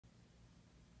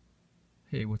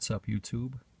Hey, what's up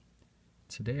YouTube?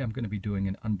 Today I'm going to be doing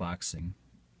an unboxing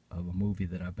of a movie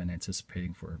that I've been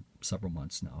anticipating for several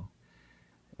months now.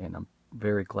 And I'm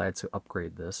very glad to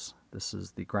upgrade this. This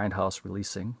is the Grindhouse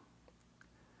releasing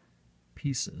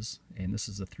Pieces, and this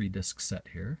is a 3-disc set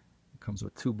here. It comes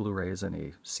with 2 Blu-rays and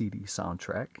a CD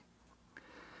soundtrack.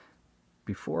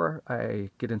 Before I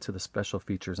get into the special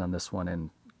features on this one and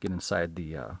get inside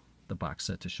the box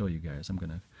set to show you guys, I'm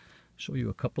going to show you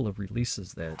a couple of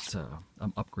releases that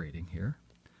I'm upgrading here.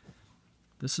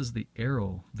 This is the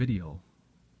Arrow video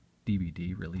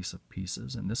DVD release of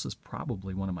Pieces, and this is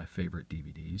probably one of my favorite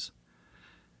DVDs.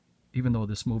 Even though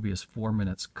this movie is 4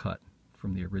 minutes cut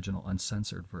from the original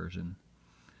uncensored version,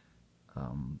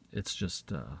 it's just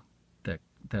that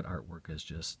artwork is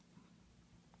just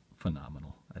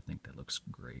phenomenal. I think that looks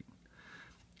great.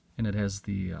 And it has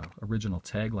the original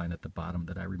tagline at the bottom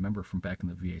that I remember from back in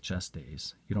the VHS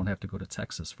days. You don't have to go to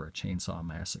Texas for a chainsaw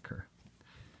massacre.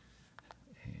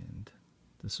 And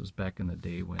this was back in the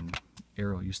day when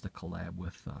Arrow used to collab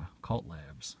with Cult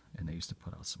Labs, and they used to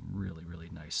put out some really, really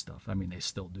nice stuff. I mean, they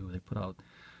still do. They put out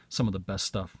some of the best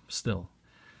stuff still.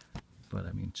 But,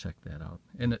 I mean, check that out.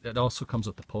 And it also comes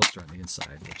with the poster on the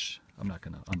inside, which I'm not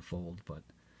going to unfold, but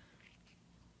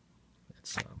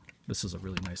it's, this is a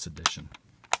really nice edition.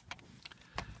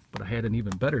 But I had an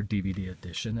even better DVD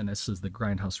edition, and this is the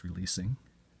Grindhouse releasing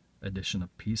edition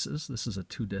of Pieces. This is a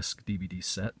 2-disc DVD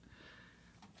set,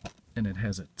 and it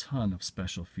has a ton of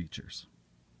special features.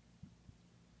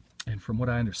 And from what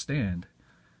I understand,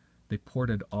 they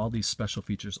ported all these special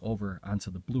features over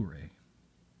onto the Blu-ray.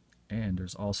 And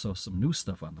there's also some new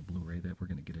stuff on the Blu-ray that we're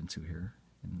going to get into here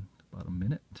in about a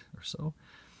minute or so.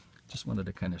 Just wanted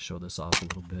to kind of show this off a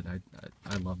little bit.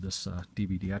 I love this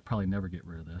DVD. I'd probably never get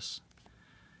rid of this,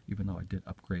 even though I did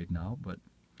upgrade now, but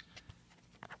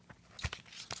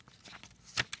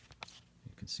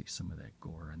you can see some of that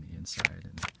gore on the inside.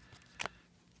 And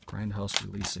Grindhouse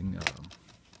releasing,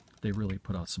 they really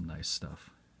put out some nice stuff.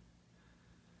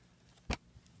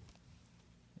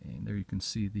 And there you can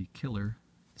see the killer,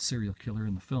 serial killer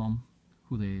in the film,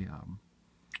 who they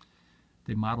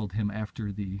modeled him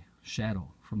after the Shadow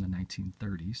from the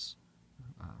 1930s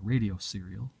radio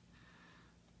serial.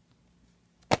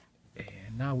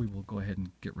 And now we will go ahead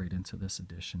and get right into this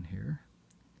edition here.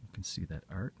 You can see that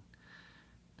art.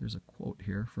 There's a quote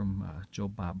here from Joe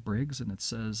Bob Briggs, and it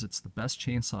says, "It's the best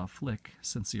chainsaw flick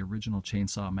since the original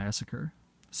Chainsaw Massacre.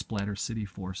 Splatter City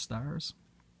 4 stars."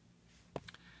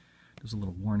 There's a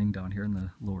little warning down here in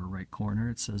the lower right corner.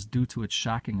 It says, "Due to its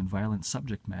shocking and violent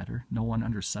subject matter, no one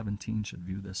under 17 should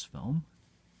view this film."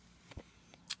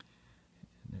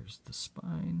 And there's the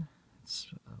spine.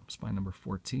 It's spine number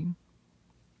 14.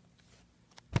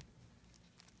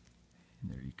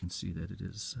 And there you can see that it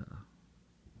is a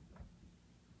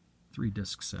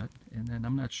 3-disc set. And then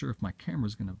I'm not sure if my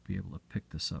camera's going to be able to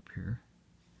pick this up here,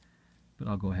 but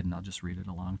I'll go ahead and I'll just read it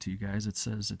along to you guys. It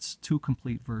says it's 2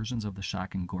 complete versions of the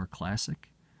shock and gore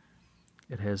classic.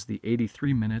 It has the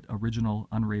 83-minute original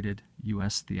unrated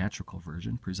US theatrical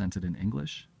version presented in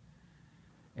English.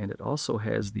 And it also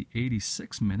has the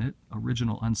 86-minute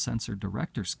original uncensored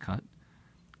director's cut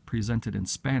presented in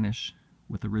Spanish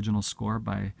with original score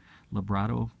by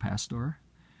Librado Pastor.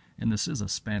 And this is a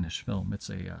Spanish film. It's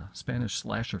a Spanish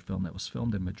slasher film that was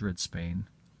filmed in Madrid, Spain.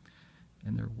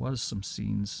 And there was some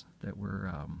scenes that were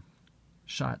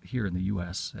shot here in the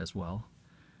U.S. as well.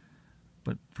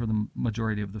 But for the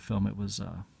majority of the film, it was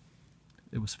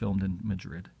filmed in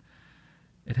Madrid.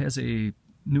 It has a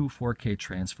new 4K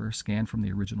transfer scanned from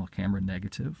the original camera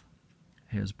negative.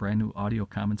 It has brand new audio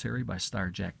commentary by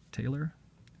star Jack Taylor.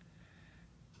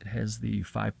 It has the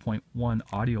 5.1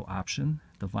 audio option,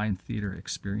 the Vine Theater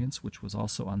Experience, which was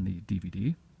also on the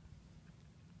DVD.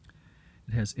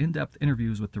 It has in-depth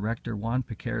interviews with director Juan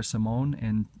Piquer Simon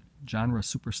and genre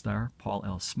superstar Paul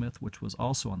L. Smith, which was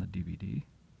also on the DVD.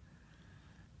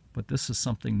 But this is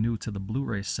something new to the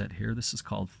Blu-ray set here. This is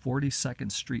called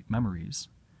 42nd Street Memories,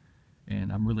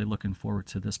 and I'm really looking forward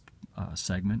to this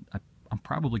segment. I'm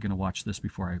probably going to watch this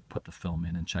before I put the film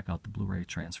in and check out the Blu-ray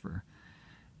transfer.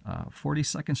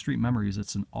 42nd Street Memories,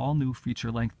 it's an all-new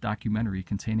feature-length documentary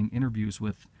containing interviews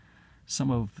with some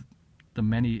of the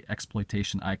many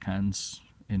exploitation icons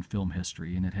in film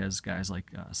history, and it has guys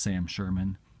like Sam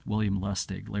Sherman, William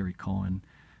Lustig, Larry Cohen,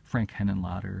 Frank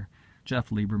Henenlotter, Jeff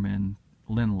Lieberman,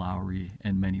 Lynn Lowry,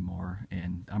 and many more,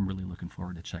 and I'm really looking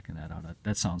forward to checking that out.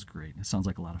 That sounds great. It sounds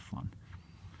like a lot of fun.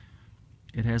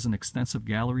 It has an extensive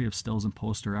gallery of stills and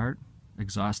poster art,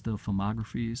 exhaustive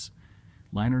filmographies,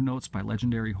 liner notes by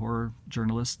legendary horror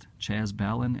journalist Chaz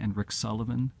Ballin and Rick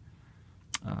Sullivan,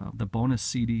 the bonus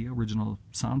CD original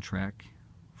soundtrack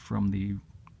from the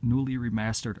newly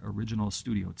remastered original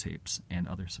studio tapes, and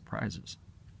other surprises.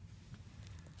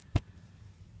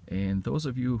 And those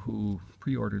of you who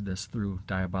pre-ordered this through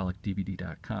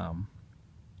diabolicdvd.com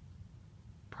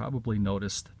probably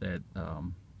noticed that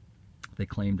they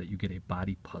claim that you get a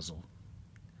body puzzle.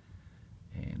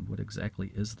 And what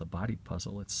exactly is the body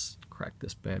puzzle? Let's crack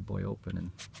this bad boy open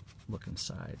and look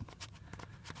inside.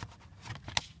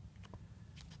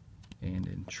 And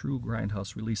in true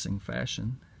Grindhouse releasing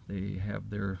fashion, they have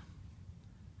their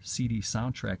CD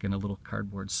soundtrack in a little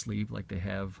cardboard sleeve like they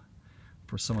have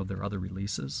for some of their other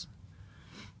releases,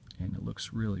 and it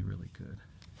looks really, really good.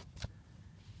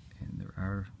 And there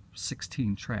are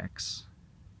 16 tracks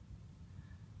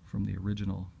from the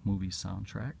original movie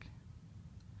soundtrack,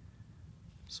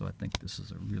 so I think this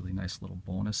is a really nice little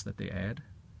bonus that they add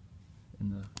in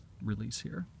the release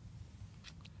here.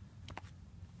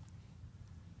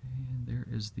 And there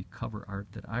is the cover art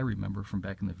that I remember from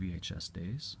back in the VHS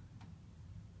days.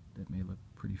 That may look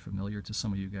pretty familiar to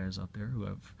some of you guys out there who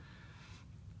have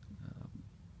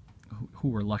who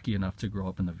were lucky enough to grow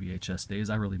up in the VHS days.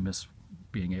 I really miss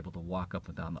being able to walk up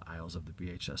and down the aisles of the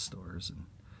VHS stores, and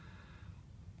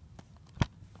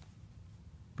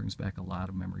brings back a lot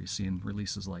of memories seeing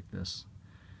releases like this.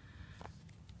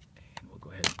 And we'll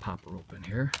go ahead and pop her open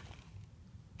here.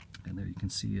 And there you can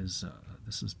see is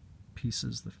this is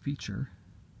Pieces, the feature,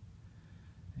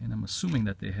 and I'm assuming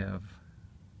that they have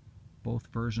both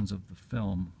versions of the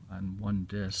film on one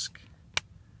disc.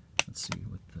 Let's see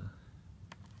what the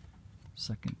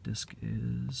second disc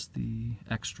is. The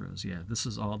extras. Yeah, this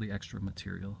is all the extra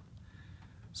material.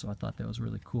 So I thought that was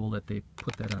really cool that they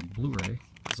put that on Blu-ray,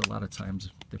 because a lot of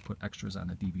times they put extras on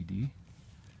a DVD.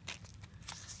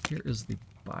 Here is the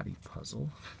body puzzle.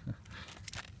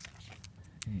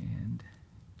 And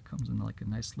it comes in like a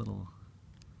nice little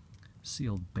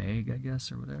sealed bag, I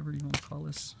guess, or whatever you want to call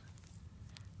this.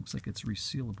 Looks like it's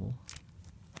resealable,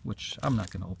 which I'm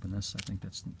not going to open this. I think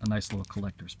that's a nice little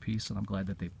collector's piece, and I'm glad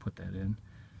that they put that in.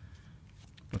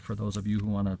 But for those of you who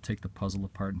want to take the puzzle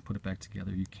apart and put it back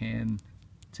together, you can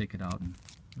take it out and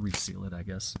reseal it, I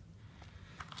guess.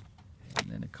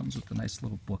 And then it comes with a nice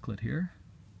little booklet here.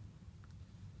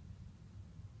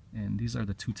 And these are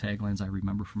the two taglines I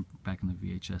remember from back in the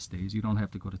VHS days. You don't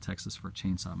have to go to Texas for a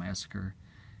Chainsaw Massacre.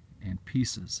 And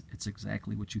Pieces, it's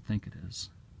exactly what you think it is.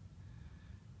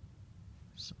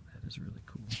 So that is really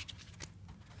cool.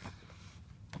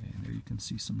 And there you can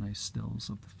see some nice stills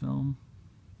of the film.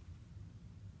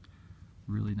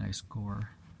 Really nice gore.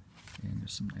 And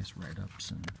there's some nice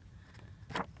write-ups. And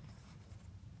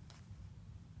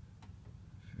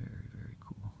very, very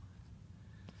cool.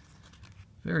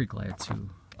 Very glad to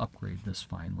upgrade this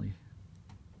finally.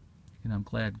 And I'm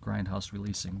glad Grindhouse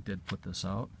Releasing did put this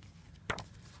out,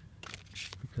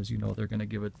 because you know they're going to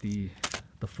give it the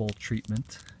full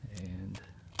treatment. And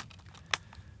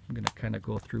I'm going to kind of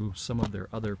go through some of their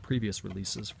other previous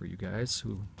releases for you guys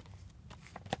who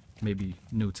may be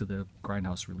new to the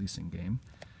Grindhouse Releasing game.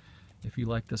 If you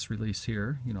like this release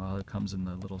here, you know how it comes in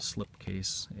the little slip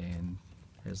case and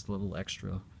has the little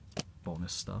extra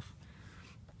bonus stuff.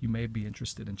 You may be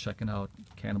interested in checking out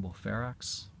Cannibal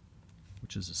Ferox,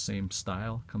 which is the same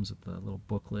style. Comes with a little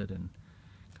booklet and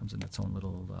comes in its own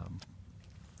little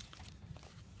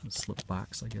slip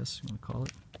box, I guess you want to call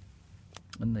it.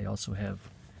 And they also have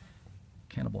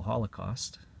Cannibal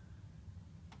Holocaust,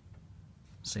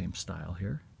 same style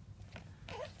here.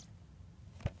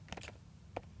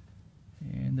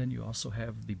 And then you also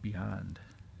have the Beyond,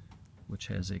 which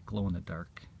has a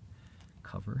glow-in-the-dark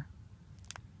cover.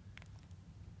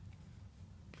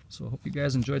 So I hope you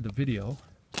guys enjoyed the video.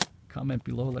 Comment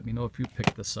below, let me know if you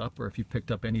picked this up or if you picked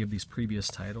up any of these previous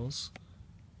titles.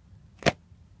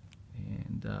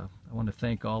 And I want to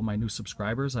thank all my new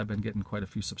subscribers. I've been getting quite a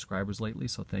few subscribers lately,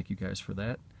 so thank you guys for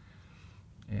that.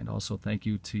 And also thank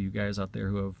you to you guys out there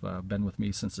who have been with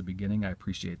me since the beginning. I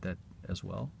appreciate that as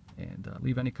well. And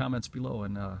leave any comments below,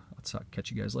 and I'll catch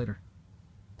you guys later.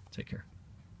 Take care.